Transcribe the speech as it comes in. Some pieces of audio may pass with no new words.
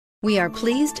We are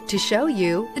pleased to show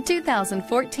you the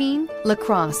 2014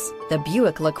 LaCrosse. The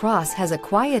Buick LaCrosse has a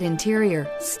quiet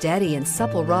interior, steady and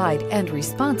supple ride, and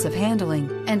responsive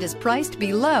handling, and is priced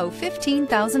below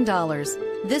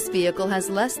 $15,000. This vehicle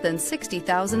has less than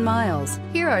 60,000 miles.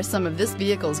 Here are some of this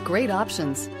vehicle's great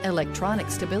options: electronic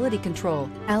stability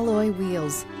control, alloy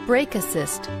wheels, brake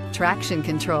assist, traction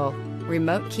control,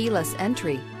 remote keyless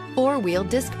entry, four-wheel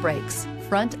disc brakes,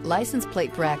 front license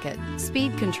plate bracket,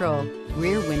 speed control,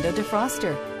 rear window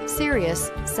defroster, Sirius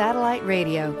satellite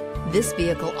radio. This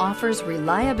vehicle offers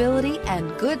reliability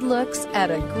and good looks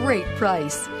at a great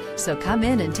price. So come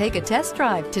in and take a test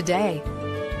drive today.